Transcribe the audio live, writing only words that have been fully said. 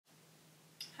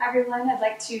Hi everyone, I'd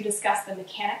like to discuss the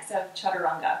mechanics of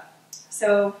Chaturanga.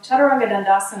 So Chaturanga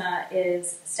Dandasana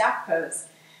is staff pose,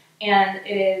 and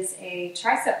it is a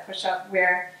tricep push-up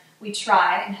where we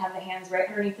try and have the hands right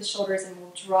underneath the shoulders and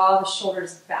we'll draw the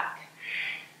shoulders back.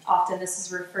 Often this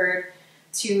is referred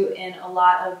to in a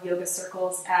lot of yoga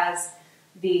circles as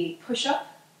the push-up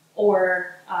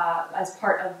or as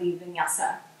part of the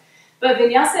vinyasa. But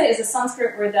vinyasa is a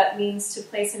Sanskrit word that means to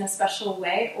place in a special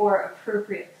way or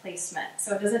appropriate placement.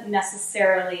 So it doesn't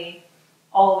necessarily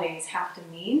always have to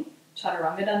mean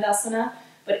Chaturanga Dandasana,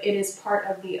 but it is part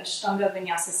of the ashtanga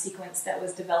vinyasa sequence that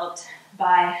was developed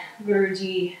by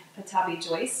Guruji Pattabhi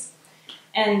Jois.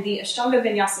 And the ashtanga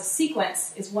vinyasa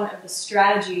sequence is one of the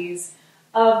strategies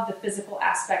of the physical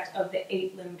aspect of the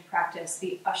eight-limbed practice,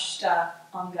 the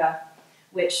asthta-anga,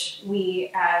 which we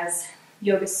as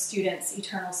yoga students,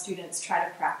 eternal students, try to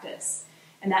practice.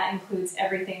 And that includes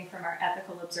everything from our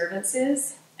ethical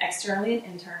observances, externally and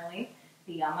internally,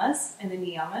 the yamas and the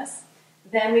niyamas.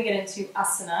 Then we get into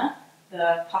asana,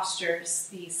 the postures,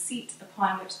 the seat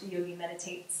upon which the yogi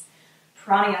meditates.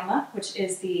 Pranayama, which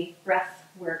is the breath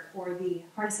work or the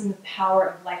harnessing the power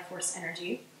of life force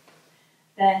energy.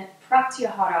 Then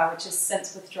pratyahara, which is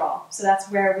sense withdrawal. So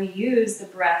that's where we use the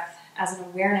breath as an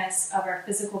awareness of our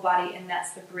physical body, and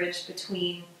that's the bridge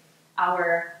between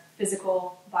our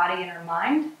physical body and our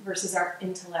mind versus our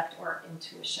intellect or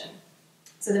intuition.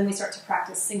 So then we start to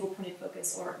practice single pointed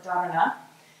focus or dharana,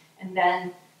 and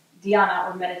then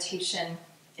dhyana or meditation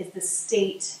is the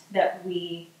state that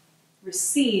we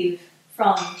receive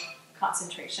from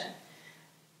concentration.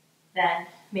 Then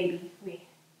maybe we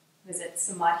visit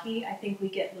samadhi. I think we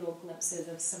get little glimpses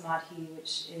of samadhi,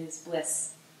 which is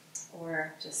bliss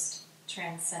or just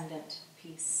transcendent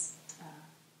peace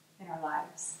in our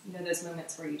lives. You know, those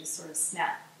moments where you just sort of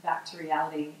snap back to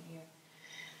reality and you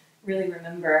really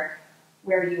remember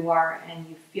where you are and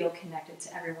you feel connected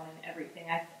to everyone and everything.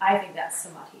 I think that's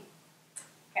samadhi.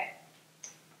 Okay.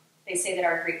 They say that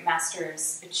our great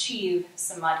masters achieve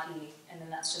samadhi, and then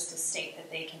that's just a state that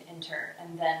they can enter.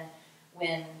 And then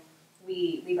when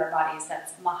we leave our bodies,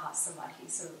 that's maha samadhi,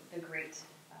 so the great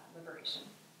liberation.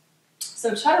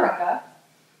 So Chaturanga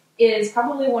is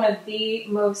probably one of the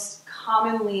most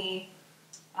commonly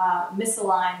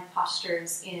misaligned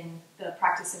postures in the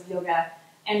practice of yoga.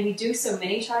 And we do so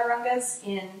many Chaturangas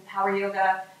in power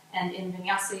yoga and in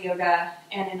vinyasa yoga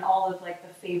and in all of like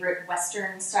the favorite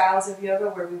Western styles of yoga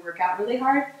where we work out really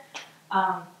hard,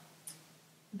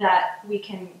 that we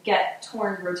can get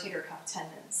torn rotator cuff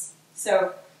tendons.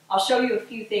 So I'll show you a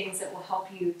few things that will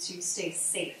help you to stay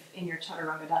safe in your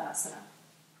Chaturanga Dandasana.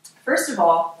 First of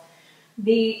all,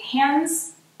 the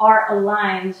hands are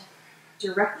aligned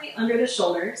directly under the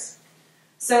shoulders.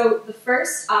 So the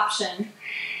first option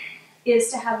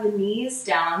is to have the knees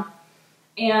down,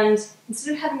 and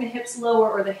instead of having the hips lower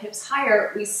or the hips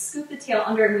higher, we scoop the tail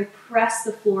under and we press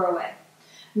the floor away.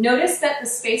 Notice that the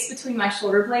space between my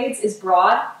shoulder blades is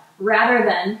broad rather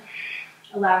than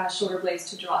allowing the shoulder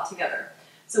blades to draw together.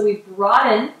 So we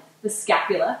broaden the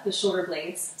scapula, the shoulder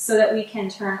blades, so that we can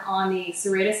turn on the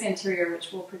serratus anterior,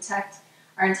 which will protect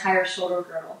our entire shoulder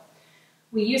girdle.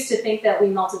 We used to think that we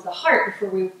melted the heart before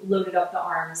we loaded up the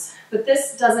arms, but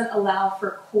this doesn't allow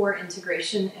for core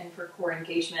integration and for core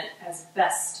engagement as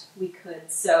best we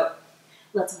could. So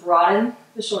let's broaden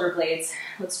the shoulder blades,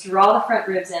 let's draw the front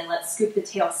ribs in, let's scoop the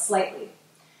tail slightly.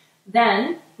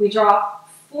 Then we draw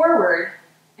forward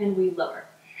and we lower.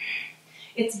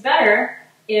 It's better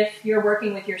if you're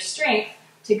working with your strength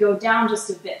to go down just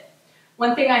a bit.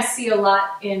 One thing I see a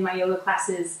lot in my yoga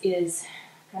classes is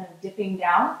kind of dipping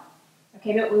down.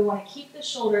 Okay, but we want to keep the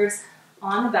shoulders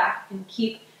on the back and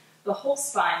keep the whole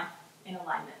spine in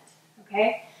alignment.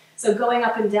 Okay, so going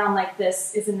up and down like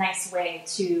this is a nice way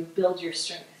to build your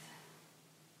strength.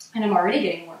 And I'm already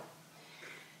getting warm.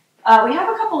 We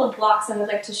have a couple of blocks, and I'd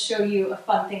like to show you a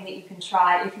fun thing that you can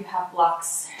try if you have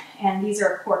blocks. And these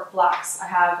are cork blocks. I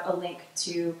have a link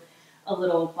to a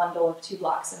little bundle of 2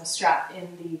 blocks and a strap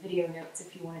in the video notes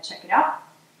if you want to check it out,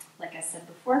 like I said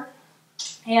before.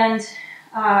 And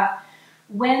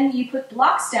when you put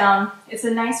blocks down, it's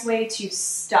a nice way to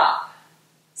stop.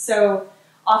 So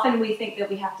often we think that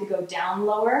we have to go down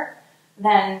lower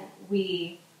than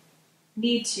we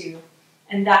need to,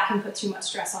 and that can put too much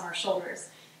stress on our shoulders.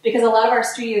 Because a lot of our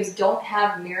studios don't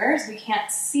have mirrors, we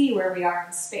can't see where we are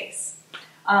in space.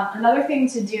 Another thing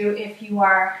to do if you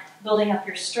are building up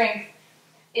your strength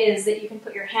is that you can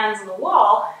put your hands on the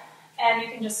wall and you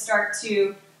can just start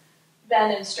to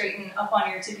bend and straighten up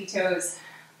on your tippy toes,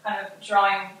 kind of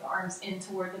drawing the arms in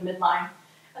toward the midline.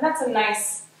 And that's a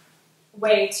nice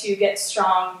way to get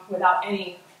strong without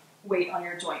any weight on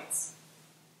your joints.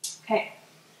 Okay,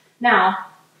 Now,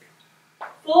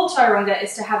 full Chaturanga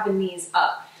is to have the knees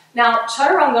up. Now,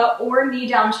 Chaturanga or knee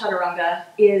down Chaturanga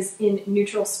is in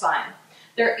neutral spine.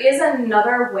 There is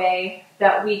another way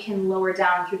that we can lower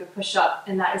down through the push-up,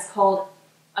 and that is called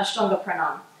ashtanga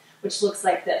pranam, which looks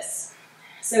like this.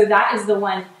 So that is the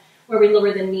one where we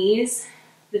lower the knees,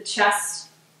 the chest,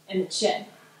 and the chin.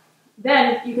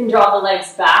 Then you can draw the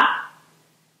legs back,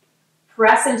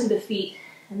 press into the feet,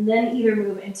 and then either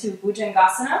move into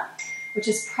bhujangasana, which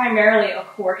is primarily a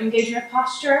core engagement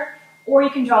posture, or you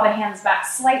can draw the hands back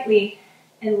slightly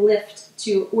and lift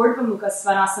to Urdhva Mukha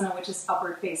Svanasana, which is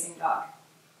upward facing dog.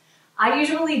 I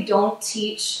usually don't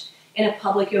teach in a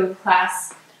public yoga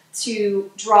class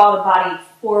to draw the body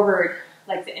forward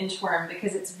like the inchworm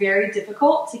because it's very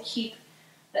difficult to keep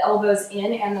the elbows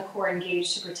in and the core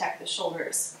engaged to protect the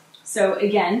shoulders. So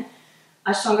again,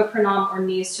 Ashtanga Pranam or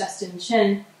knees, chest, and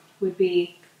chin would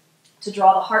be to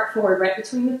draw the heart forward right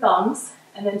between the thumbs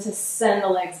and then to send the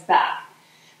legs back.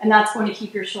 And that's going to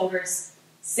keep your shoulders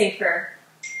safer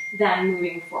than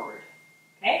moving forward.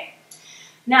 Okay?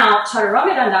 Now,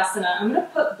 Chaturanga Dandasana, I'm going to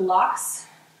put blocks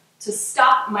to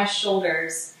stop my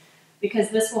shoulders because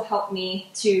this will help me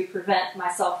to prevent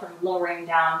myself from lowering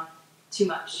down too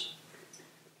much.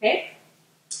 Okay?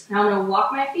 Now I'm going to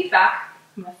walk my feet back.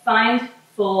 I'm going to find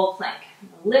full plank. I'm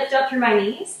going to lift up through my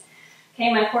knees.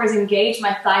 Okay, my core is engaged,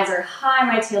 my thighs are high,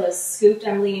 my tail is scooped.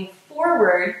 I'm leaning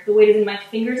forward, the weight is in my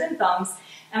fingers and thumbs.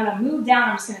 I'm going to move down,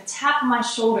 I'm just going to tap my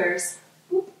shoulders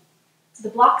to the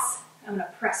blocks. I'm going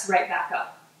to press right back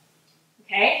up.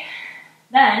 Okay,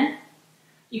 then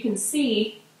you can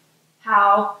see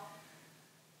how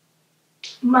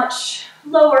much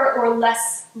lower or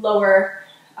less lower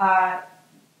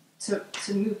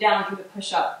to move down through the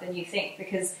push-up than you think,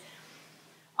 because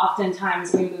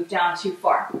oftentimes we move down too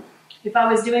far. If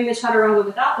I was doing the Chaturanga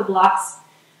without the blocks,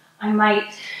 I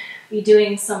might be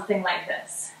doing something like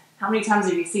this. How many times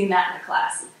have you seen that in a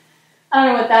class? I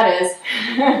don't know what that is,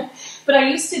 but I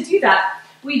used to do that.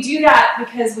 We do that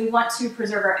because we want to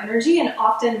preserve our energy, and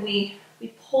often we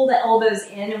pull the elbows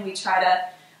in and we try to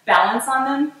balance on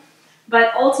them.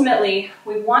 But ultimately,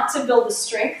 we want to build the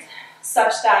strength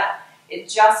such that it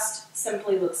just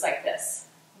simply looks like this,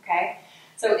 okay?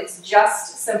 So it's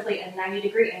just simply a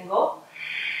 90-degree angle,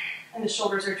 and the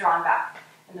shoulders are drawn back,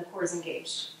 and the core is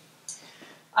engaged.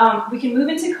 We can move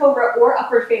into Cobra or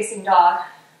upward facing dog,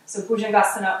 so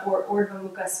Bhujangasana or Urdhva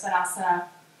Mukha Svanasana,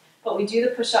 but we do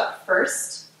the push-up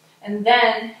first, and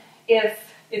then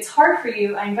if it's hard for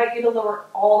you, I invite you to lower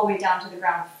all the way down to the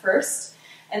ground first,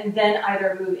 and then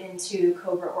either move into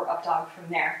Cobra or up dog from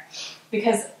there.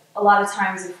 Because a lot of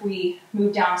times if we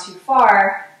move down too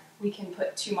far, we can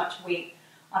put too much weight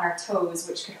on our toes,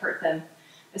 which could hurt them,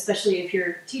 especially if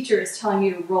your teacher is telling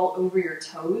you to roll over your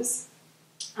toes.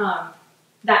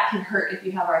 That can hurt if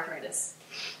you have arthritis.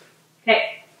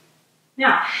 Okay,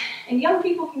 now, and young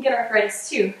people can get arthritis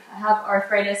too. I have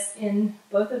arthritis in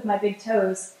both of my big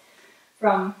toes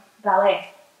from ballet.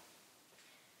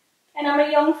 And I'm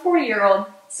a young 40-year-old,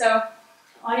 so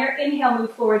on your inhale,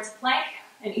 move forward to plank,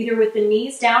 and either with the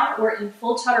knees down or in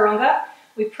full Chaturanga,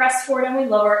 we press forward and we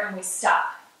lower and we stop.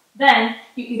 Then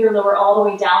you either lower all the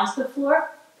way down to the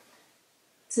floor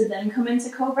to then come into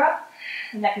Cobra.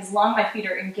 The neck is long, my feet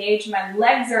are engaged, my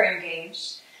legs are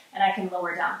engaged, and I can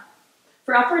lower down.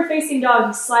 For upward facing dog,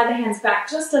 you slide the hands back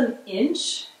just an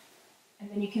inch, and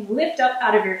then you can lift up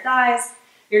out of your thighs.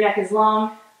 Your neck is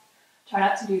long. Try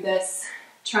not to do this.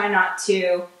 Try not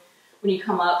to, when you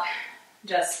come up,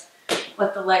 just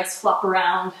let the legs flop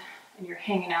around and you're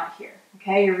hanging out here,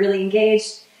 okay? You're really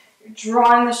engaged. You're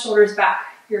drawing the shoulders back.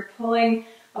 You're pulling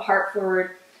the heart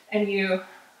forward, and you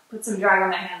put some drag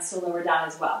on the hands to lower down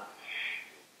as well.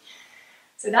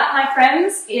 So that, my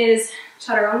friends, is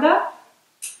Chaturanga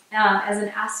as an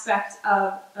aspect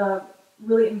of a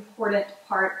really important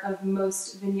part of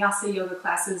most Vinyasa yoga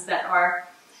classes that are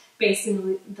based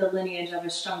in the lineage of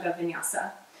Ashtanga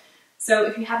Vinyasa. So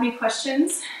if you have any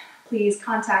questions, please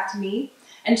contact me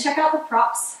and check out the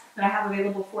props that I have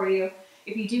available for you.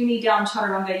 If you do need down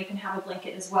Chaturanga, you can have a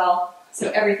blanket as well. So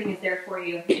everything is there for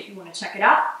you if you want to check it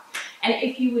out. And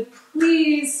if you would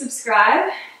please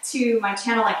subscribe to my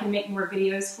channel, I can make more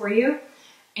videos for you.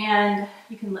 And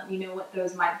you can let me know what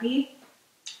those might be.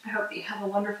 I hope that you have a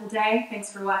wonderful day.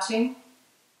 Thanks for watching.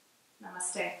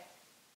 Namaste.